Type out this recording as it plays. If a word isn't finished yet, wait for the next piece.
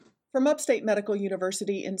From Upstate Medical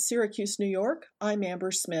University in Syracuse, New York, I'm Amber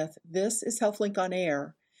Smith. This is HealthLink on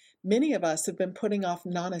Air. Many of us have been putting off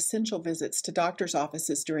non-essential visits to doctors'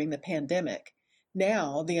 offices during the pandemic.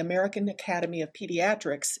 Now, the American Academy of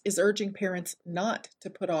Pediatrics is urging parents not to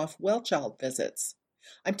put off well-child visits.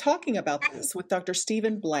 I'm talking about this with Dr.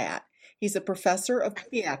 Steven Blatt. He's a professor of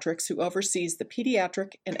pediatrics who oversees the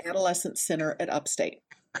Pediatric and Adolescent Center at Upstate.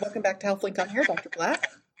 Welcome back to HealthLink on Air, Dr. Blatt.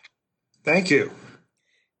 Thank you.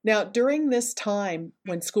 Now, during this time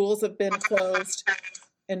when schools have been closed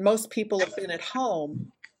and most people have been at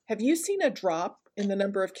home, have you seen a drop in the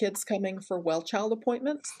number of kids coming for well-child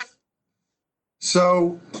appointments?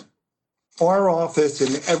 So our office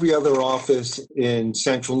and every other office in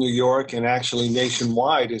central New York and actually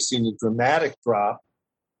nationwide has seen a dramatic drop.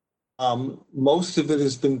 Most of it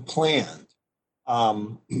has been planned.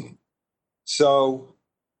 So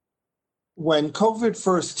when COVID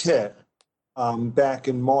first hit, back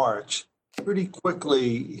in March, pretty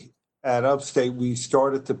quickly at Upstate, we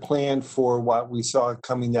started to plan for what we saw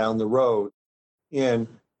coming down the road. And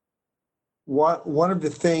one of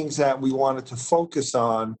the things that we wanted to focus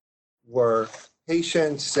on were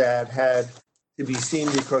patients that had to be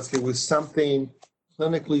seen because there was something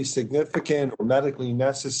clinically significant or medically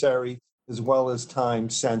necessary, as well as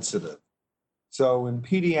time sensitive. So in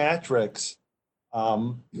pediatrics,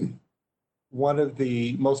 one of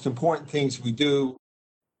the most important things we do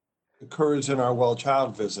occurs in our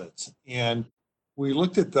well-child visits. And we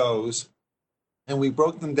looked at those and we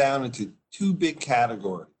broke them down into two big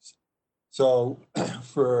categories. So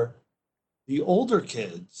for the older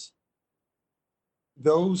kids,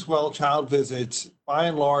 those well-child visits by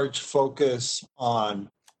and large focus on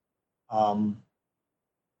a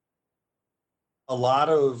lot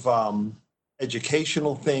of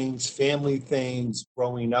educational things, family things,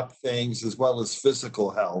 growing up things, as well as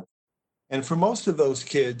physical health. And for most of those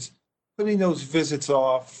kids, putting those visits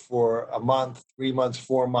off for a month, 3 months,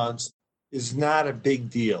 4 months is not a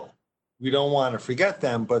big deal. We don't want to forget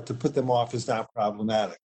them, but to put them off is not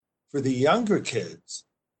problematic. For the younger kids,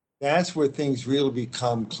 that's where things really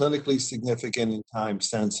become clinically significant and time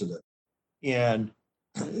sensitive. And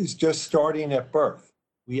it's just starting at birth.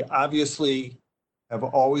 We obviously have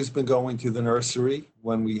always been going to the nursery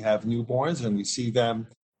when we have newborns, and we see them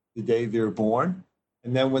the day they're born.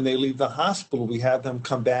 And then when they leave the hospital, we have them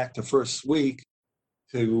come back the first week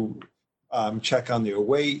to check on their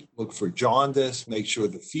weight, look for jaundice, make sure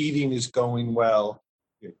the feeding is going well,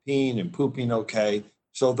 they're peeing and pooping okay.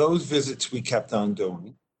 So those visits we kept on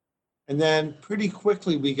doing. And then pretty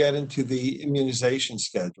quickly we get into the immunization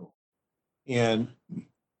schedule. And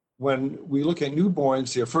when we look at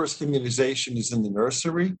newborns, their first immunization is in the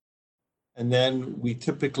nursery. And then we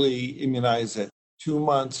typically immunize at 2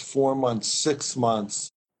 months, 4 months, 6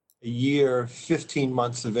 months, a year, 15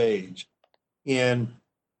 months of age. And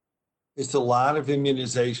it's a lot of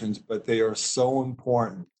immunizations, but they are so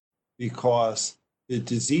important because the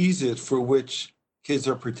diseases for which kids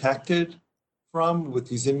are protected from with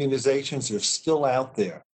these immunizations are still out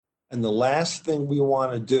there. And the last thing we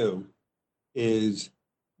want to do is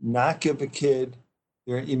not give a kid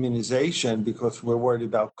their immunization because we're worried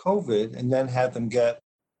about COVID and then have them get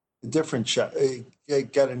a different shot,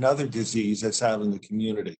 get another disease that's out in the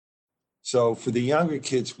community. So for the younger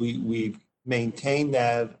kids, we've maintained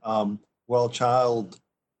that well-child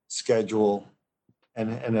schedule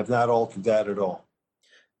and have not altered that at all.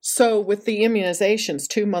 So with the immunizations,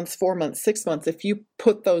 2 months, 4 months, 6 months, if you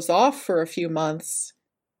put those off for a few months,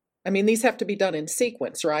 I mean, these have to be done in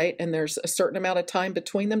sequence, right? And there's a certain amount of time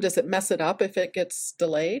between them. Does it mess it up if it gets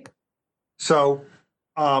delayed? So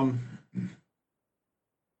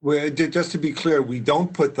just to be clear, we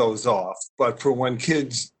don't put those off. But for when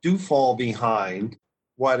kids do fall behind,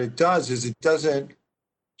 what it does is it doesn't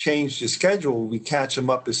change the schedule. We catch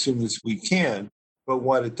them up as soon as we can. But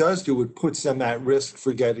what it does do, it puts them at risk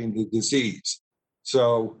for getting the disease.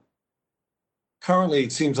 So currently,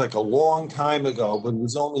 it seems like a long time ago, but it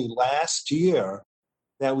was only last year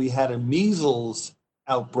that we had a measles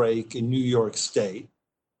outbreak in New York State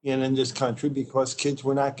and in this country because kids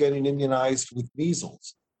were not getting immunized with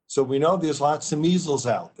measles. So we know there's lots of measles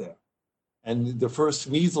out there. And the first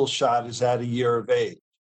measles shot is at a year of age.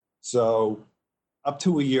 So up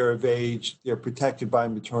to a year of age, they're protected by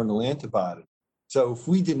maternal antibody. So if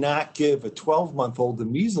we did not give a 12-month-old a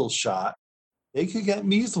measles shot, they could get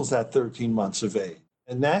measles at 13 months of age.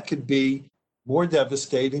 And that could be more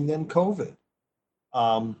devastating than COVID.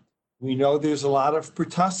 We know there's a lot of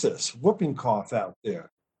pertussis, whooping cough out there.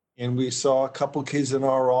 And we saw a couple kids in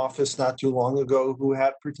our office not too long ago who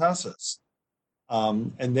had pertussis.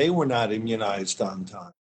 And they were not immunized on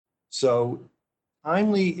time. So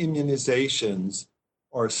timely immunizations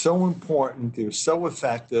are so important, they're so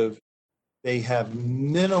effective, they have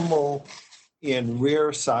minimal and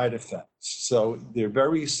rare side effects. So they're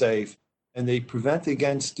very safe and they prevent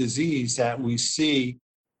against disease that we see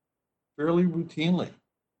fairly routinely.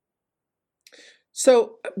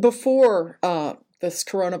 So before this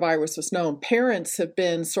coronavirus was known, parents have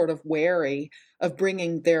been sort of wary of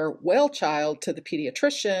bringing their well child to the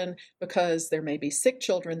pediatrician because there may be sick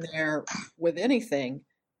children there with anything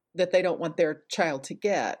that they don't want their child to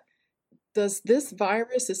get. Does this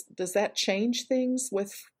virus, does that change things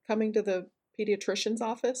with coming to the pediatrician's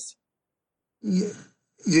office? You,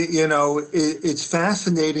 you know, it's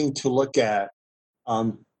fascinating to look at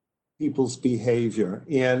um, people's behavior.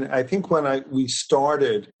 And I think when we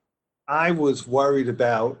started, I was worried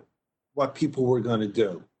about what people were going to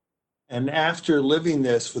do. And after living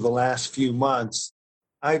this for the last few months,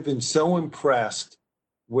 I've been so impressed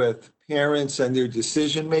with parents and their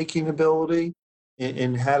decision-making ability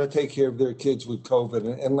in how to take care of their kids with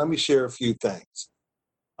COVID. And let me share a few things.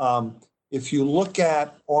 Um, if you look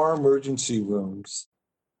at our emergency rooms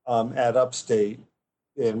at Upstate,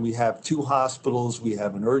 and we have two hospitals, we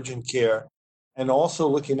have an urgent care, and also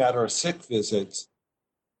looking at our sick visits,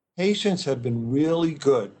 patients have been really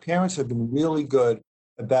good. Parents have been really good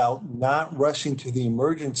about not rushing to the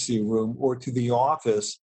emergency room or to the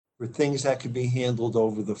office for things that could be handled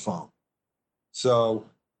over the phone. So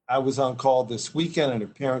I was on call this weekend and a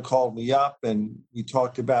parent called me up and we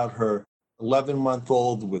talked about her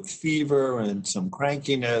 11-month-old with fever and some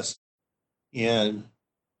crankiness. And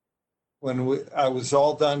when I was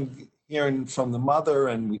all done hearing from the mother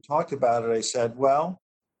and we talked about it, I said, well,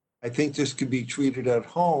 I think this could be treated at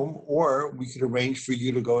home, or we could arrange for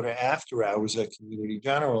you to go to after hours at Community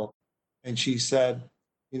General. And she said,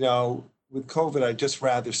 you know, with COVID, I'd just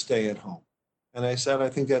rather stay at home. And I said, I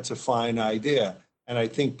think that's a fine idea. And I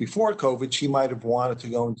think before COVID, she might have wanted to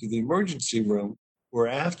go into the emergency room or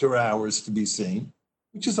after hours to be seen,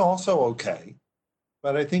 which is also okay.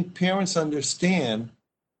 But I think parents understand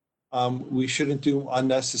we shouldn't do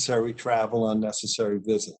unnecessary travel, unnecessary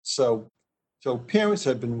visits. So parents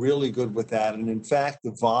have been really good with that. And in fact,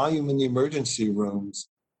 the volume in the emergency rooms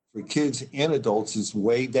for kids and adults is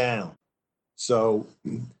way down. So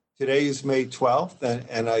today is May 12th,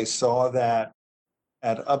 and I saw that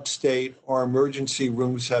at Upstate, our emergency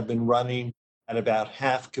rooms have been running at about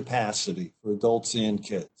half capacity for adults and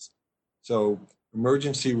kids. So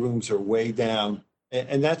emergency rooms are way down,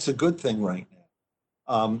 and that's a good thing right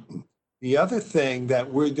now. The other thing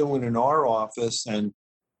that we're doing in our office, and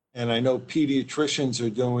I know pediatricians are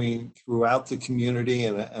doing throughout the community,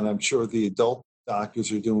 and I'm sure the adult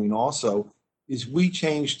doctors are doing also, is we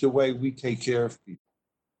changed the way we take care of people.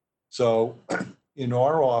 So in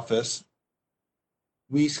our office,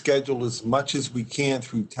 we schedule as much as we can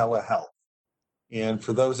through telehealth. And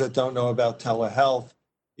for those that don't know about telehealth,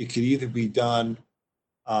 it could either be done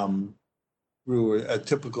through a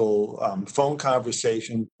typical phone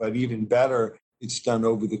conversation, but even better, it's done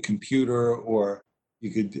over the computer, or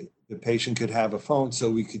the patient could have a phone so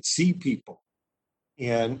we could see people.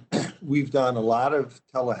 And we've done a lot of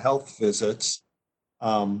telehealth visits.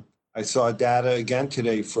 I saw data again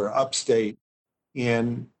today for Upstate,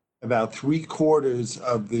 and about 3/4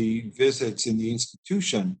 of the visits in the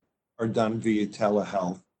institution are done via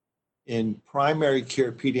telehealth. In primary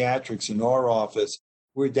care pediatrics in our office,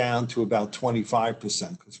 we're down to about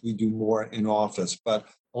 25% because we do more in office, but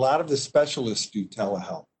a lot of the specialists do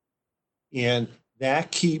telehealth. And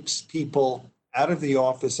that keeps people out of the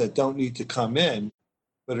office that don't need to come in,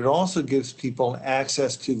 but it also gives people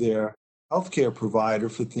access to their healthcare provider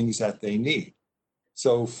for things that they need.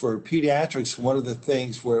 So for pediatrics, one of the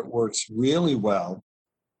things where it works really well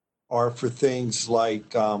are for things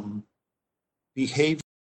like behavior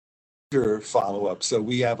follow-up. So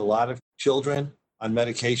we have a lot of children on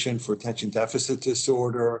medication for attention deficit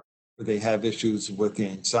disorder, or they have issues with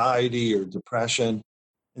anxiety or depression.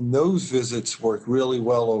 And those visits work really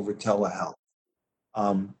well over telehealth.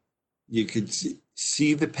 You could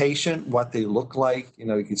see the patient, what they look like. You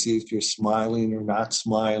know, you can see if you're smiling or not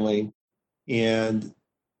smiling. And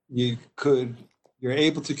you're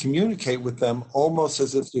able to communicate with them almost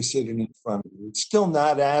as if they're sitting in front of you. It's still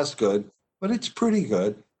not as good, but it's pretty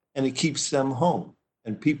good. And it keeps them home.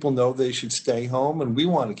 And people know they should stay home, and we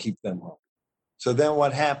want to keep them home. So then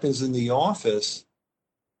what happens in the office,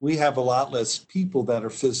 we have a lot less people that are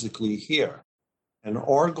physically here. And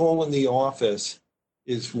our goal in the office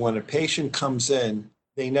is when a patient comes in,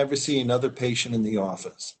 they never see another patient in the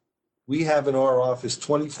office. We have in our office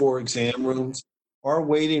 24 exam rooms. Our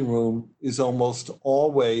waiting room is almost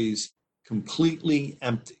always completely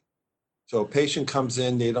empty. So a patient comes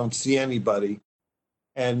in, they don't see anybody,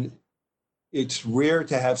 and it's rare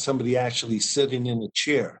to have somebody actually sitting in a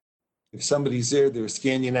chair. If somebody's there, they're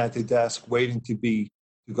standing at the desk waiting to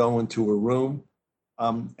go into a room.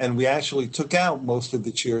 And we actually took out most of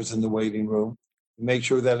the chairs in the waiting room to make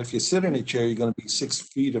sure that if you sit in a chair, you're going to be 6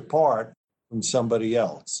 feet apart from somebody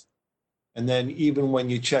else. And then even when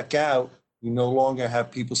you check out, we no longer have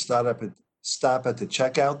people stop at the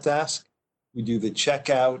checkout desk. We do the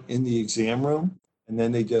checkout in the exam room, and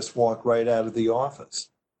then they just walk right out of the office.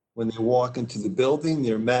 When they walk into the building,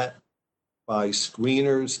 they're met by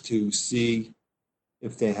screeners to see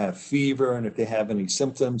if they have fever and if they have any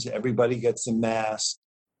symptoms. Everybody gets a mask.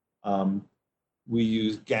 We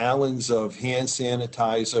use gallons of hand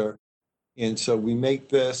sanitizer. And so we make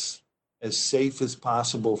this as safe as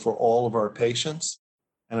possible for all of our patients.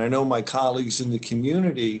 And I know my colleagues in the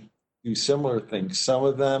community do similar things. Some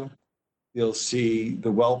of them, you'll see the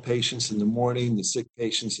well patients in the morning, the sick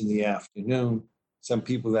patients in the afternoon. Some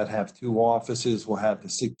people that have 2 offices will have the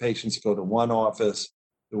sick patients go to one office,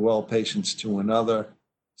 the well patients to another.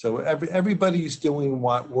 So everybody's doing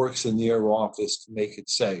what works in their office to make it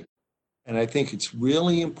safe. And I think it's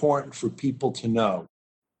really important for people to know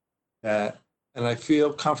that, and I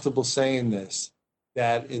feel comfortable saying this,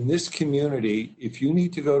 that in this community, if you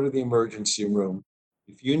need to go to the emergency room,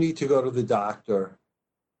 if you need to go to the doctor,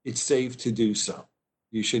 it's safe to do so.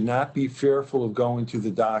 You should not be fearful of going to the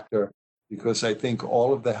doctor, because I think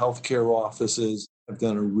all of the healthcare offices have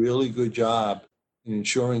done a really good job in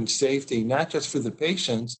ensuring safety, not just for the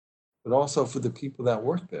patients, but also for the people that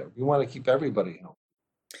work there. We want to keep everybody healthy.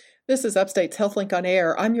 This is Upstate's HealthLink on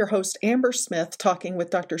Air. I'm your host, Amber Smith, talking with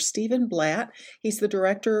Dr. Steven Blatt. He's the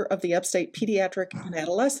director of the Upstate Pediatric and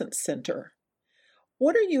Adolescent Center.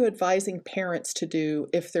 What are you advising parents to do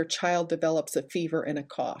if their child develops a fever and a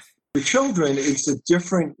cough? For children, it's a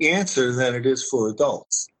different answer than it is for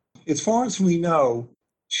adults. As far as we know,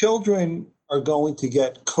 children are going to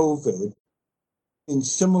get COVID in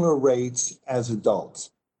similar rates as adults.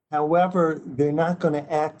 However, they're not going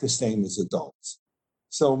to act the same as adults.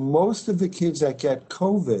 So most of the kids that get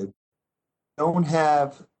COVID don't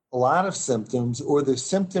have a lot of symptoms, or the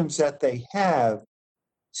symptoms that they have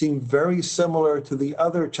seem very similar to the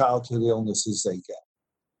other childhood illnesses they get.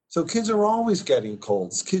 So kids are always getting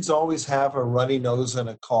colds. Kids always have a runny nose and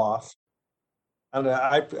a cough. And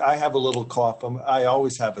I have a little cough. I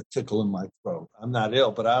always have a tickle in my throat. I'm not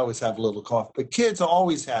ill, but I always have a little cough. But kids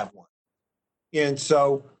always have one. And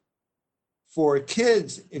so for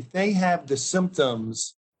kids, if they have the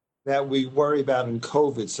symptoms that we worry about in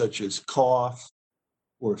COVID, such as cough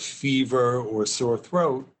or fever or sore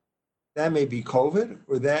throat, that may be COVID,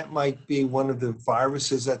 or that might be one of the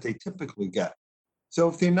viruses that they typically get. So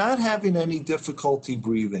if they're not having any difficulty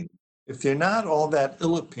breathing, if they're not all that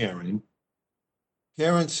ill appearing,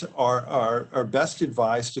 parents are best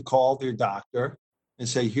advised to call their doctor and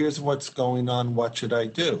say, here's what's going on, what should I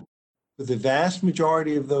do? For the vast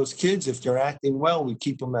majority of those kids, if they're acting well, we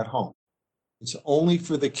keep them at home. It's only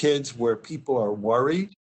for the kids where people are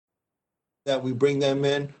worried that we bring them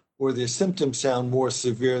in, or their symptoms sound more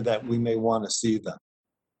severe that we may want to see them.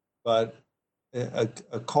 But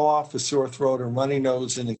a cough, a sore throat, a runny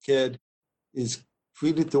nose in a kid is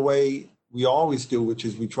treated the way we always do, which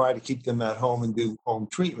is we try to keep them at home and do home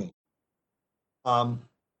treatment.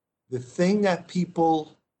 The thing that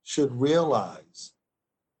people should realize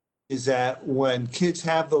is that when kids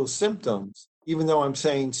have those symptoms, even though I'm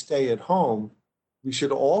saying stay at home, we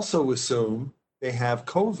should also assume they have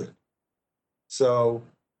COVID. So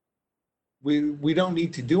we don't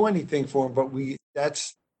need to do anything for them, but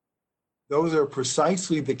those are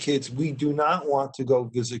precisely the kids we do not want to go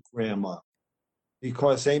visit grandma,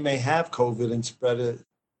 because they may have COVID and spread it,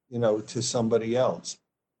 to somebody else.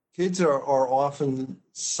 Kids are often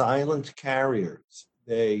silent carriers.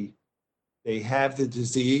 They have the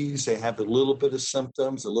disease, they have a little bit of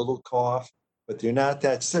symptoms, a little cough, but they're not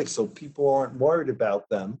that sick. So people aren't worried about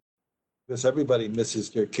them, because everybody misses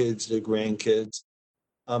their kids, their grandkids.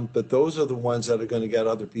 But those are the ones that are going to get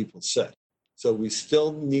other people sick. So we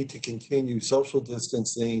still need to continue social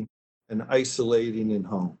distancing and isolating in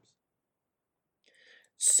homes.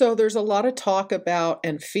 So there's a lot of talk about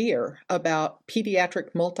and fear about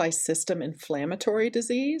pediatric multisystem inflammatory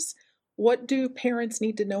disease. What do parents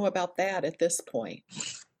need to know about that at this point?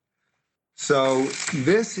 So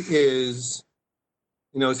this is,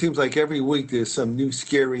 it seems like every week there's some new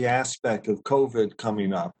scary aspect of COVID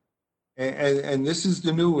coming up. And this is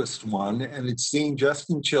the newest one, and it's seen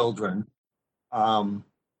just in children. And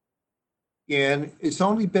it's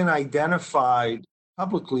only been identified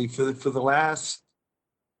publicly for the last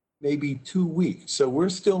maybe 2 weeks. So we're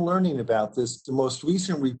still learning about this. The most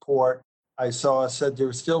recent report I saw said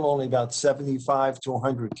there's still only about 75 to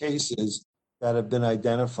 100 cases that have been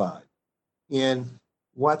identified. And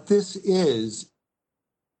what this is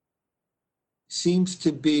seems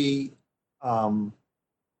to be a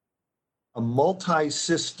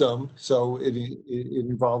multi-system, so it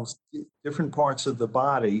involves different parts of the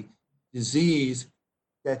body, disease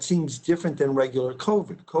that seems different than regular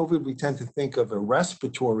COVID. COVID, we tend to think of a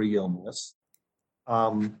respiratory illness,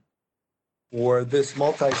 or this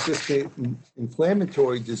multi-system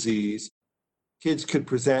inflammatory disease. Kids could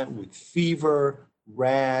present with fever,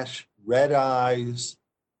 rash, red eyes,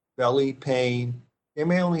 belly pain. They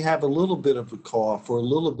may only have a little bit of a cough or a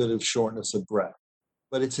little bit of shortness of breath,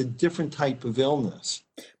 but it's a different type of illness.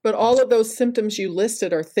 But all of those symptoms you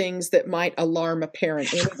listed are things that might alarm a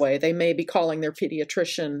parent anyway. They may be calling their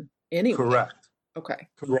pediatrician anyway. Correct. Okay.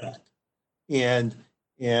 Correct. And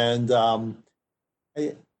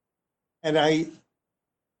I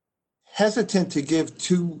hesitant to give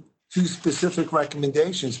too specific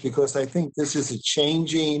recommendations because I think this is a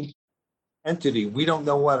changing entity. We don't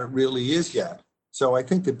know what it really is yet. So I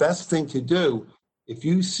think the best thing to do, if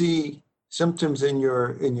you see symptoms in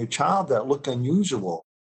your child that look unusual,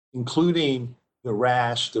 including the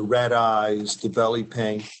rash, the red eyes, the belly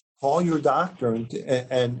pain, call your doctor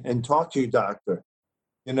and talk to your doctor.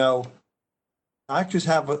 You know, doctors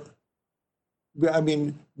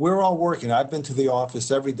we're all working. I've been to the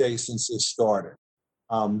office every day since this started.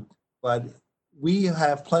 But we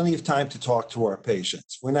have plenty of time to talk to our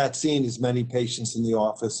patients. We're not seeing as many patients in the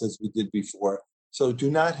office as we did before. So do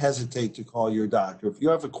not hesitate to call your doctor. If you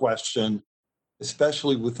have a question,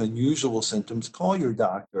 especially with unusual symptoms, call your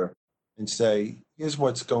doctor and say, here's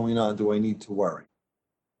what's going on. Do I need to worry?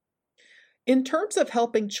 In terms of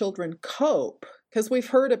helping children cope, because we've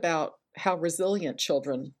heard about how resilient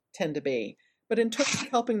children tend to be, but in terms of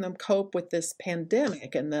helping them cope with this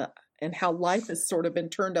pandemic and how life has sort of been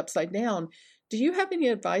turned upside down, do you have any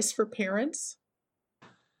advice for parents?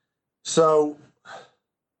 So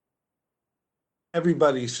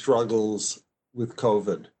everybody struggles with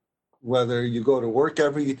COVID. Whether you go to work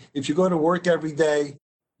if you go to work every day,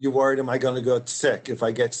 you're worried, am I going to get sick? If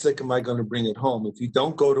I get sick, am I going to bring it home? If you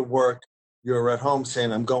don't go to work, you're at home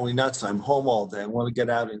saying, I'm going nuts. I'm home all day. I want to get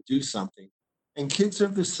out and do something. And kids are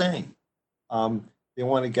the same. They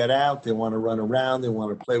want to get out. They want to run around. They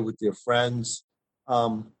want to play with their friends.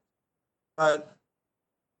 But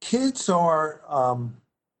kids are,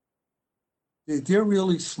 they're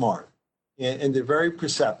really smart and they're very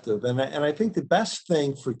perceptive. And I think the best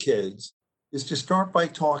thing for kids is to start by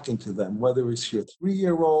talking to them, whether it's your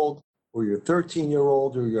 3-year-old or your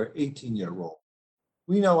 13-year-old or your 18-year-old.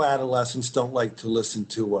 We know adolescents don't like to listen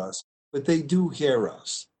to us, but they do hear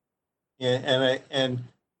us. And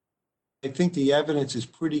I think the evidence is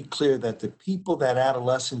pretty clear that the people that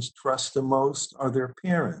adolescents trust the most are their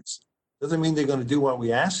parents. Doesn't mean they're going to do what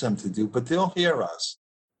we ask them to do, but they'll hear us.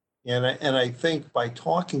 And I think by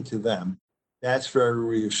talking to them, that's very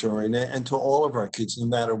reassuring, and to all of our kids, no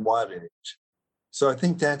matter what age. So I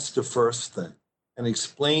think that's the first thing, and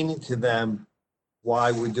explaining to them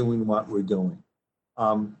why we're doing what we're doing.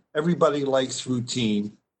 Everybody likes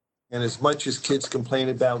routine, and as much as kids complain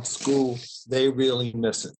about school, they really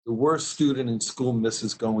miss it. The worst student in school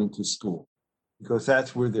misses going to school because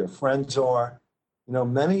that's where their friends are. You know,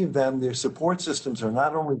 many of them, their support systems are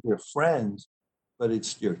not only their friends, but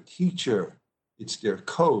it's their teacher, it's their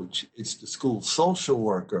coach, it's the school social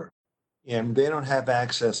worker, and they don't have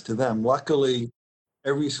access to them. Luckily,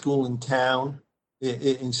 every school in town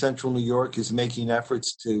in central New York is making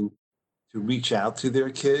efforts to reach out to their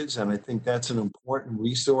kids, and I think that's an important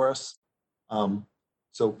resource.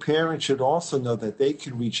 So parents should also know that they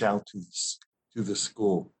can reach out to the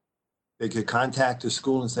school. They could contact the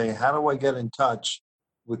school and say, how do I get in touch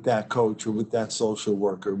with that coach or with that social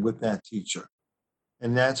worker, with that teacher?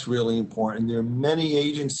 And that's really important. There are many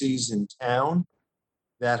agencies in town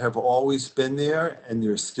that have always been there, and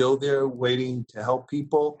they're still there waiting to help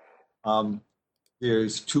people.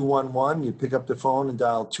 There's 211. You pick up the phone and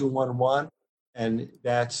dial 211, and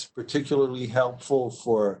that's particularly helpful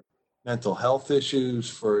for mental health issues,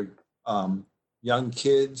 for young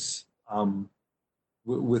kids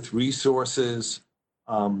with resources.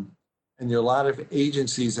 And there are a lot of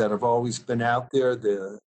agencies that have always been out there.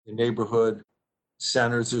 The neighborhood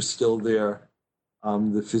centers are still there,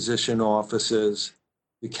 the physician offices,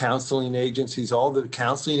 the counseling agencies. All the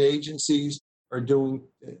counseling agencies are doing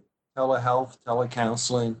telehealth,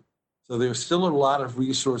 telecounseling. So there's still a lot of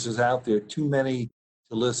resources out there, too many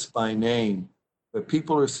to list by name, but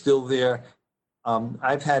people are still there.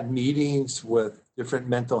 I've had meetings with different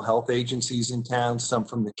mental health agencies in town, some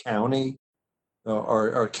from the county.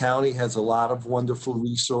 Our county has a lot of wonderful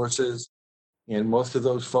resources, and most of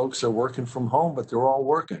those folks are working from home, but they're all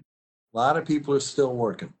working. A lot of people are still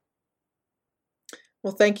working.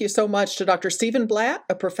 Well, thank you so much to Dr. Steven Blatt,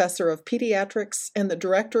 a professor of pediatrics and the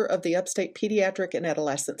director of the Upstate Pediatric and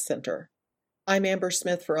Adolescent Center. I'm Amber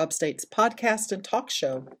Smith for Upstate's podcast and talk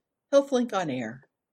show, HealthLink on Air.